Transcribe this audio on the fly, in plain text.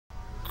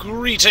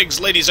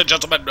Greetings, ladies and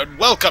gentlemen, and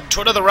welcome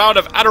to another round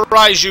of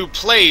Adiraiju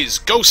Plays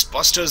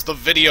Ghostbusters the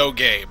video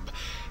game.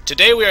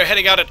 Today we are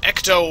heading out at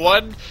Ecto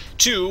 1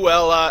 to,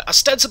 well,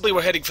 ostensibly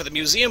we're heading for the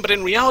museum, but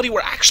in reality we're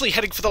actually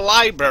heading for the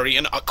library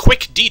in a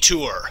quick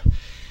detour.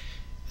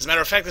 As a matter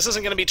of fact, this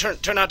isn't going to be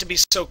turn out to be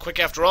so quick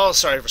after all,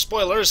 sorry for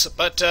spoilers,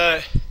 but,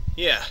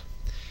 yeah.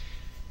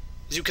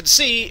 As you can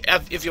see,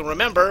 if you'll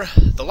remember,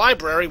 the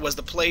library was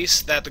the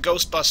place that the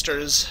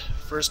Ghostbusters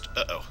first...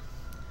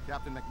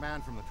 Captain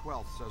McMahon from the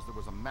 12th says there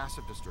was a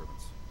massive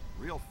disturbance.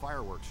 Real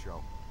fireworks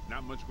show.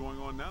 Not much going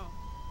on now.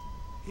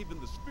 Even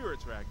the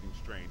spirits are acting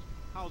strange.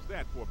 How's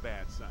that for a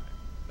bad sign?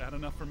 Bad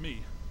enough for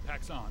me.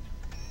 Pack's on.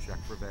 Check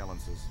for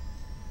valences.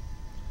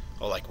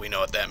 Oh, like we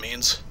know what that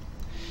means.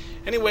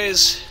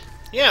 Anyways,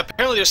 yeah,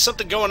 apparently there's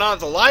something going on at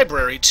the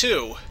library,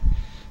 too.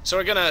 So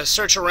we're gonna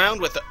search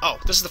around with the... Oh,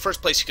 this is the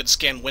first place you can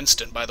scan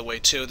Winston, by the way,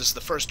 too. This is the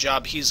first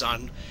job he's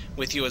on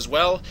with you as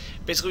well.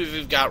 Basically,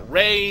 we've got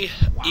Ray,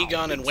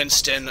 Egon, and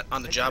Winston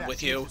on the job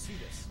with you.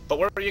 But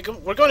what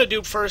we're going to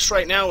do first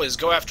right now is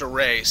go after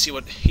Ray, see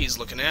what he's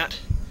looking at.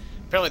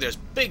 Apparently there's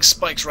big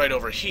spikes right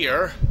over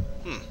here.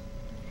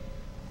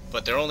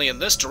 But they're only in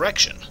this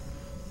direction.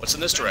 What's in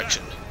this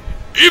direction?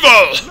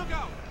 Evil! Look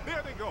out!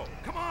 There they go!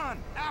 Come on!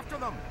 After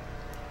them!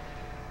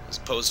 As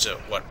opposed to,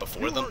 what,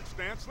 before them?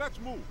 Stance. Let's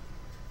move.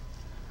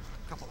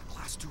 Couple of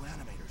Class 2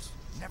 animators.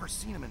 Never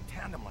seen them in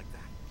tandem like that.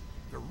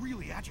 They're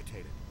really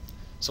agitated.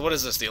 So what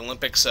is this, the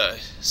Olympics,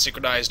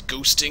 synchronized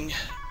ghosting?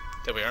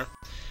 There we are.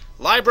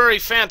 Library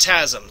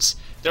phantasms.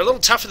 They're a little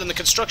tougher than the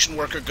construction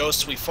worker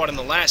ghosts we fought in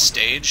the last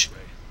stage.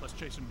 Let's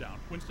chase him down.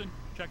 Winston,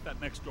 check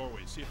that next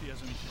doorway, see if he has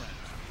any friends.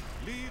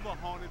 Leave a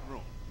haunted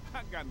room.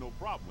 I got no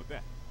problem with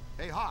that.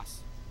 Hey,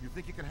 Haas. You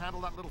think you can handle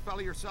that little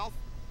fella yourself?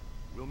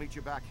 We'll meet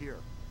you back here.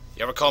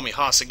 You ever call me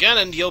Haas again,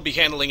 and you'll be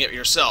handling it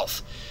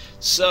yourself.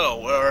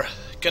 So, we're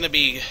gonna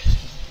be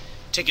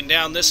taking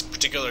down this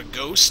particular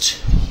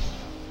ghost.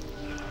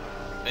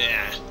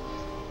 Yeah.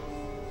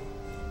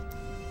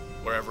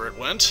 Wherever it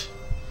went.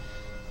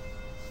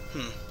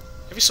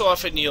 Every so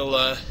often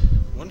you'll,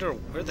 wonder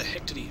where the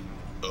heck did he...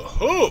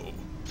 Oh-ho!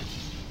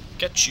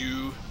 Get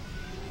you.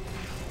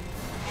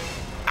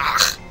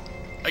 Ah!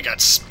 I got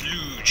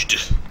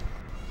splooged.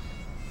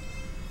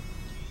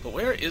 But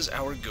where is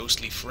our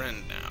ghostly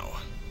friend now?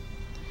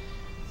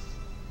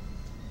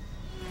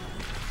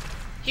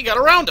 He got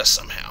around us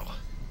somehow.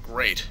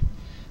 Great.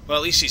 Well,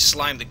 at least he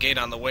slimed the gate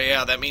on the way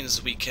out. That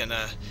means we can,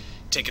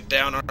 take it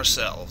down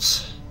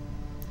ourselves.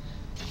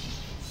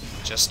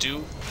 Just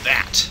do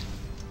that.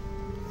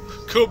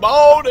 Come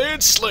on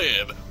and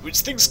slam!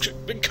 Which thing's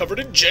been covered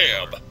in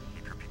jam.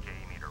 Keep your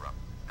PKE meter up.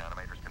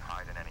 Animators can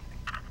hide in anything.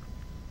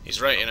 He's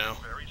right, you know.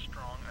 Very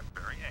strong and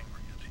very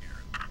angry is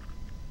here.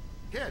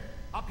 Kid,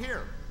 up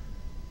here.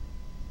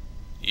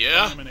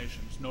 Yeah?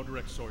 Eliminations, no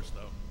direct source,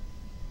 though.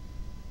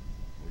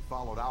 We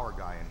followed our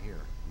guy in here,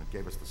 and it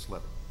gave us the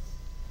slip.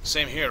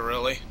 Same here,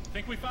 really.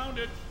 Think we found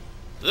it.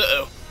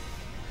 Uh-oh.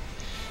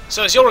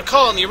 So, as you'll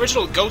recall, in the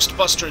original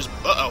Ghostbusters...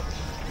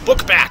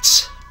 book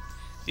bats.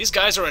 These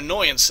guys are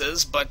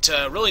annoyances, but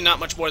really not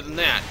much more than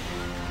that.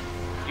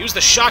 Use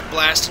the shock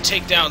blast to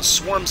take down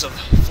swarms of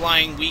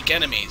flying weak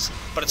enemies,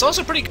 but it's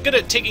also pretty good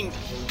at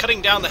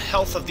cutting down the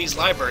health of these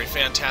library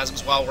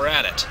phantasms while we're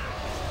at it.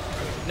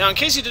 Now, in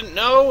case you didn't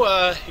know,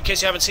 in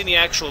case you haven't seen the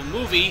actual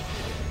movie,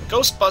 in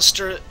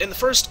the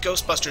first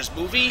Ghostbusters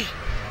movie,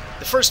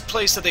 the first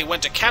place that they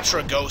went to capture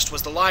a ghost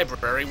was the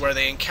library, where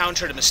they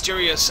encountered a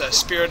mysterious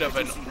spirit of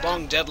a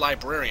long-dead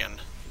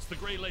librarian. It's the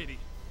Gray Lady.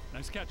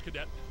 Nice catch,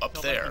 Cadet. Up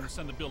Tell there. them to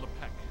send the bill to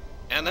Peck.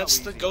 And that's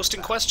the ghost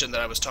in question that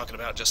I was talking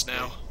about just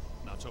now.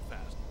 Not so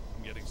fast.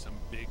 I'm getting some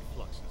big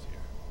fluxes here.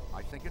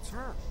 I think it's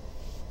her.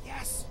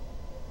 Yes!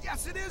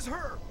 Yes, it is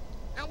her!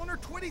 Eleanor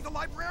Twitty, the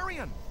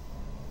librarian!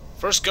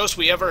 First ghost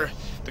the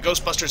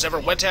Ghostbusters ever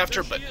went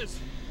after, There but she is.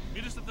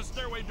 Meet us at the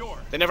stairway door.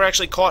 they never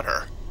actually caught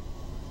her.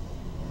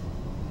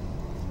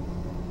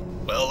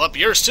 Well, up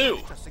yours too.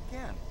 Us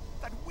again.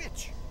 That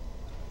witch!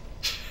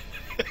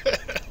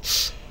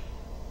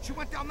 She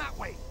went down that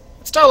way.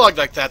 It's dialogue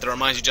like that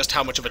reminds you just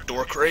how much of a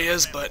dork Ray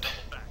is, but...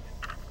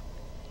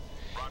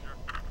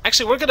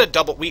 Actually, we are gonna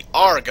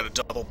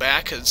double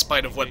back, in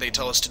spite of what they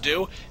tell us to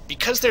do,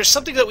 because there's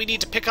something that we need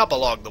to pick up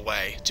along the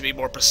way. To be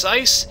more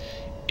precise,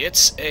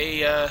 it's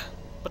a,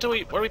 what are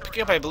we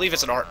picking up? I believe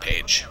it's an art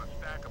page. A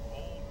stack of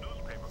old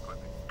newspaper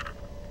clippings.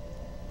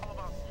 How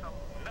about some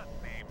nut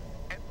named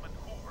Edmund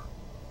Hoover,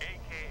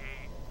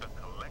 a.k.a. the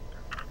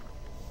Collector?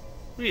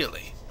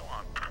 Really? Go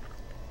on.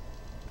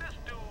 This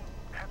dude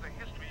has a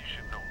history you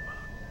should know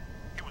about.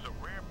 He was a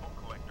rare book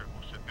collector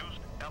who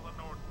seduced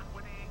Eleanor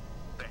Twitty,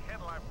 the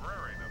head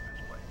librarian of this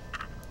place.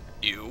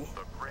 You?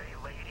 The Gray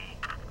Lady?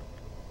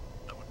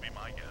 That would be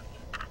my guess.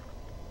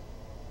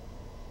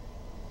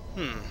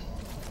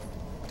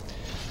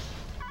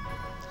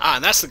 Ah,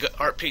 and that's the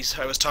art piece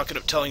I was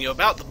telling you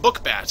about, the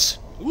book bats.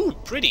 Ooh,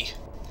 pretty.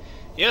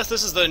 Yes,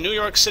 this is the New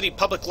York City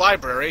Public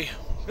Library.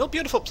 Real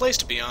beautiful place,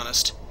 to be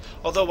honest.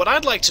 Although what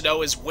I'd like to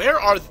know is, where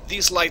are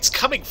these lights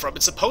coming from?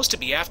 It's supposed to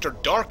be after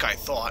dark, I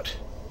thought.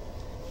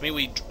 I mean,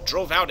 we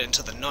drove out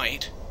into the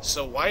night.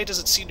 So why does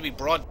it seem to be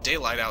broad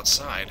daylight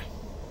outside?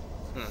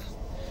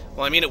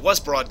 Well, I mean, it was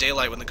broad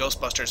daylight when the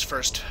Ghostbusters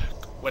first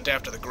went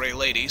after the Grey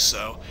Lady,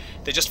 so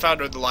they just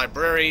found her in the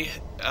library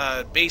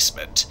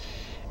basement.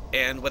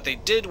 And what they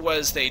did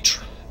was they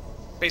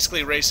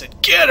basically Ray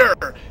said, "Get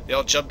her!" They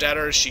all jumped at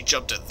her, she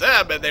jumped at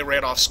them, and they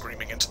ran off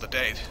screaming into the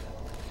day.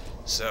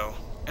 So,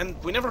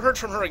 and we never heard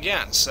from her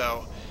again,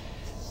 so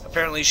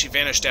apparently she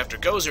vanished after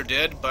Gozer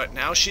did, but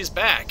now she's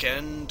back,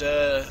 and,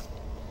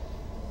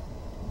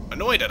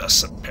 annoyed at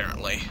us,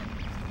 apparently.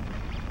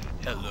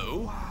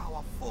 Hello?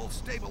 Wow, a full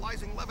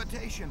stabilizing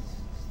levitation.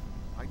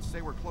 I'd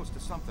say we're close to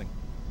something.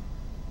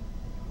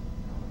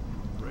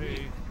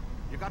 Ray,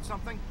 You got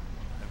something?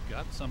 I've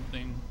got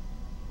something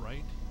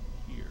right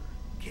here.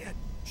 Kid,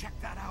 check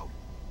that out.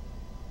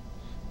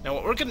 Now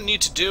what we're going to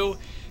need to do,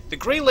 the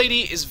Grey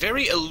Lady is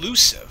very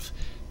elusive,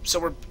 so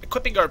we're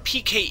equipping our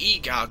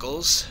PKE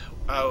goggles.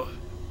 Oh,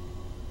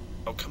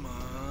 come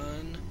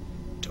on.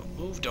 Don't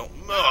move, don't...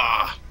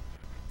 Ah!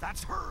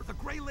 That's her, the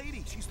Grey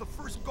Lady. She's the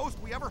first ghost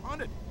we ever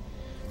hunted.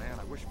 Man,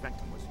 I wish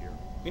Benton was here.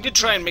 We did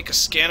try and make a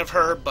scan of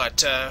her,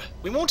 but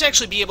we won't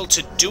actually be able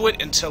to do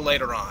it until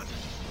later on.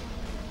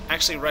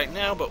 Actually, right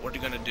now, what we're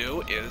going to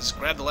do is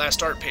grab the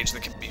last art page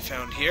that can be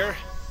found here.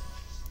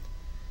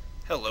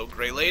 Hello,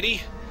 Grey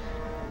Lady.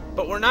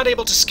 But we're not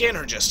able to scan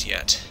her just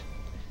yet.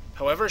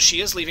 However, she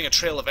is leaving a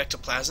trail of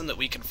ectoplasm that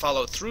we can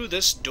follow through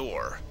this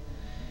door.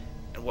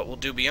 And what we'll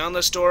do beyond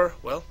this door,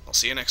 well, I'll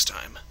see you next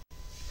time.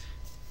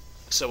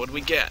 So what did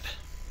we get?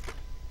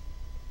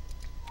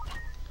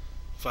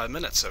 5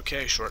 minutes,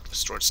 okay, short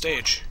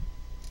stage.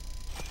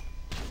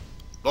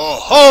 The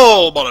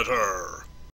Hull Monitor!